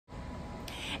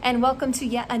and welcome to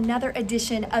yet another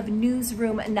edition of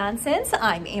Newsroom Nonsense.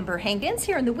 I'm Amber Hankins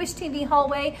here in the Wish TV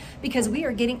hallway because we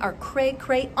are getting our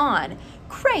cray-cray-on.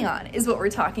 Crayon is what we're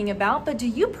talking about, but do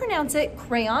you pronounce it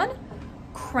crayon,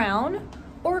 crown,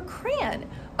 or crayon?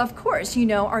 Of course, you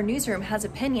know our newsroom has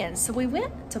opinions, so we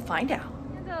went to find out.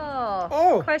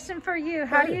 Oh, question for you.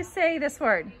 How do you say this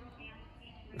word?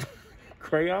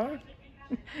 Crayon?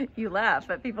 You laugh,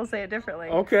 but people say it differently.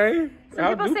 Okay.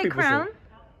 Some people say crown.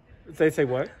 They say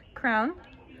what? Crown.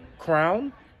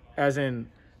 Crown? As in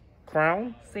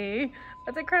crown? See?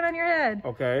 That's a crown on your head.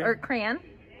 Okay. Or crayon.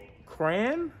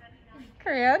 Crayon?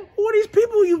 Crayon. Who are these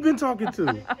people you've been talking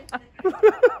to?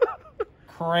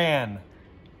 Crayon.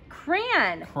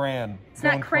 Crayon. Crayon. It's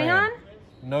not crayon?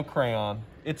 No crayon.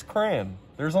 It's crayon.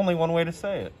 There's only one way to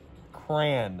say it.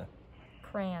 Crayon.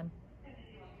 Crayon.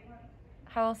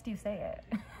 How else do you say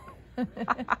it?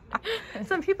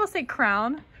 Some people say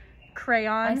crown,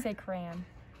 crayon. I say crayon.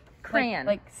 Crayon.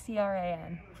 Like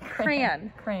C-R-A-N.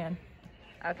 Crayon. Crayon.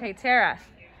 Okay, Tara.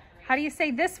 How do you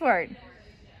say this word?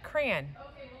 Crayon.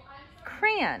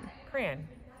 Crayon. Crayon.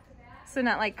 So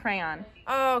not like crayon.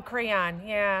 Oh, crayon.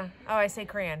 Yeah. Oh, I say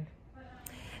crayon.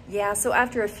 Yeah, so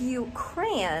after a few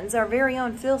crayons, our very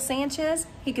own Phil Sanchez,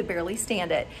 he could barely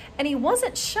stand it. And he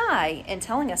wasn't shy in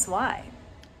telling us why.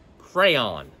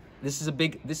 Crayon. This is a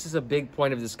big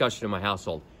point of discussion in my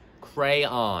household.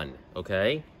 Crayon,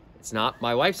 okay? It's not,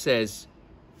 my wife says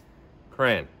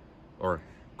crayon or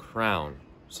crown,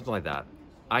 something like that.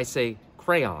 I say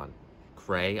crayon,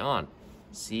 crayon,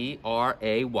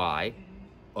 C-R-A-Y-O-N,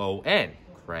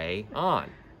 crayon,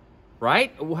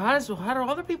 right? How do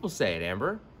other people say it,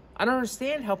 Amber? I don't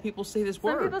understand how people say this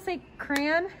word. Some people say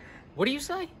crayon. What do you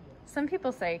say? Some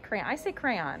people say crayon. I say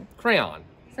crayon. Crayon.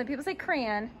 Some people say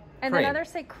crayon. And Crayon. then others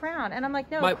say crown. And I'm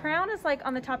like, no, crown is like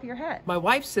on the top of your head. My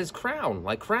wife says crown,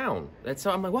 like crown. That's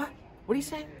so I'm like, what? What are you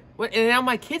saying? What? And now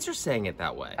my kids are saying it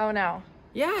that way. Oh, no.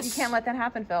 Yes. You can't let that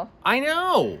happen, Phil. I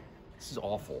know. This is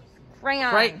awful.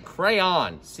 Crayon.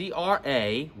 Crayon.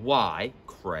 C-R-A-Y.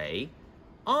 Crayon.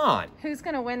 Who's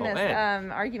going to win this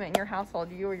argument in your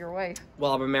household, you or your wife?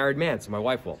 Well, I'm a married man, so my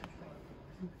wife will.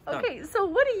 Okay, so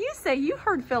what do you say? You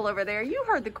heard Phil over there. You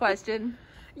heard the question.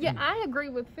 Yeah, I agree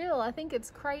with Phil. I think it's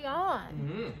crayon.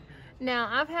 Mm-hmm. Now,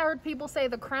 I've heard people say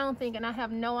the crown thing, and I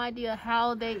have no idea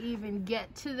how they even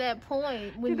get to that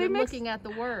point when you're looking at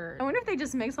the word. I wonder if they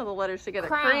just mix all the letters together.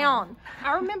 Crayon.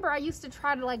 I remember I used to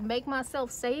try to like make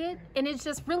myself say it, and it's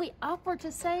just really awkward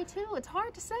to say too. It's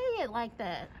hard to say it like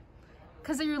that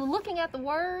because you're looking at the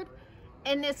word,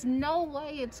 and there's no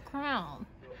way it's crown.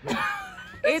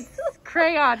 It's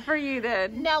crayon for you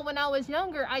then. Now, when I was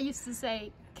younger, I used to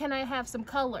say, can I have some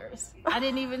colors? I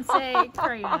didn't even say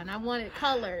crayon. I wanted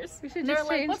colors. We should They're just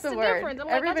like, change what's the the word. difference? I'm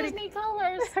like, I just need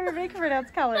colors. Everybody can pronounce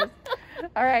colors.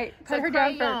 All right, put So her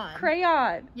down crayon. for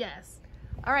crayon. Yes.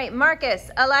 All right,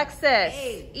 Marcus, Alexis,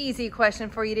 easy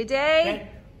question for you today. Okay.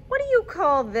 What do you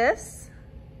call this?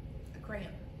 A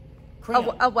crayon.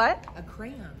 A what? A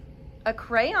crayon. A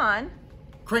crayon.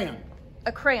 Crayon.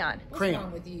 A crayon. What's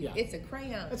wrong with you? Yeah. It's a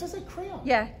crayon. It's just a crayon.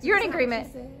 Yeah, you're in agreement.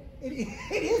 It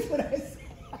is what I said.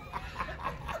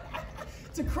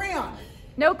 It's a crayon.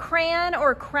 No crayon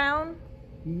or crown?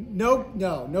 No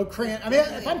crayon. I mean,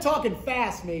 if I'm talking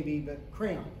fast, maybe, but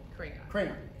crayon.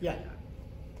 Crayon. Yeah.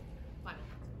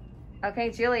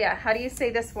 Okay, Julia, how do you say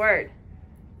this word?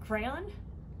 Crayon?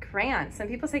 Crayon. Some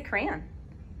people say crayon.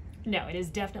 No, it is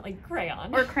definitely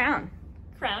crayon. Or crown.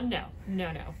 Crown? No. No.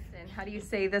 And how do you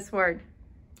say this word?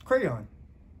 Crayon.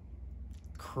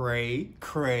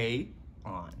 Crayon.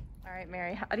 All right,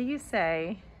 Mary, how do you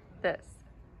say this?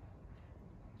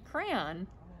 Crayon?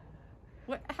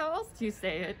 What? How else do you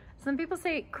say it? Some people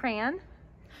say crayon.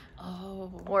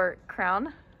 Oh. Or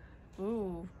crown.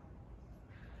 Ooh.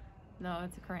 No,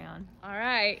 it's a crayon. All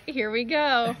right, here we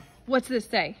go. What's this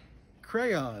say?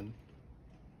 Crayon.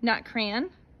 Not crayon?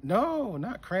 No,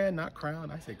 not crayon, not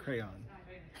crown. I say crayon.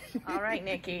 All right,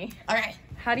 Nikki. All right.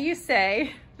 How do you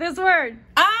say this word?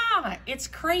 It's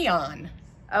crayon.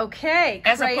 Okay,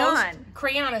 crayon.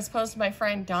 Crayon as opposed to my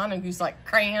friend Donna, who's like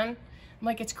crayon. I'm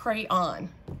like, it's crayon. All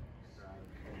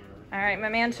right, my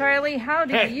man Charlie, how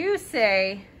do you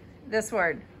say this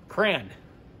word? Crayon.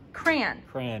 Crayon.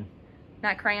 Crayon.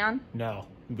 Not crayon? No.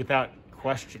 Without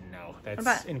question, no.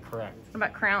 That's incorrect. What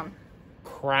about crown?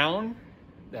 Crown?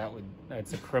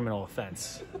 That's a criminal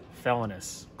offense.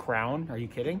 Felonious. Crown? Are you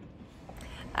kidding?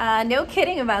 No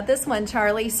kidding about this one,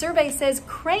 Charlie. Survey says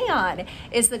crayon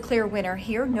is the clear winner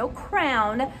here. No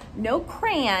crown, no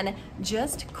crayon,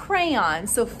 just crayon.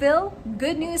 So Phil,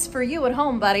 good news for you at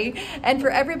home, buddy. And for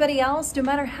everybody else, no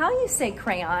matter how you say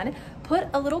crayon, put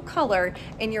a little color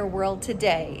in your world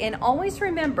today. And always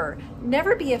remember,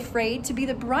 never be afraid to be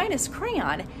the brightest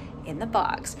crayon in the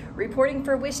box. Reporting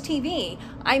for Wish TV,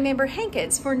 I'm Amber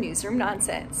Hankins for Newsroom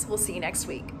Nonsense. We'll see you next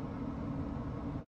week.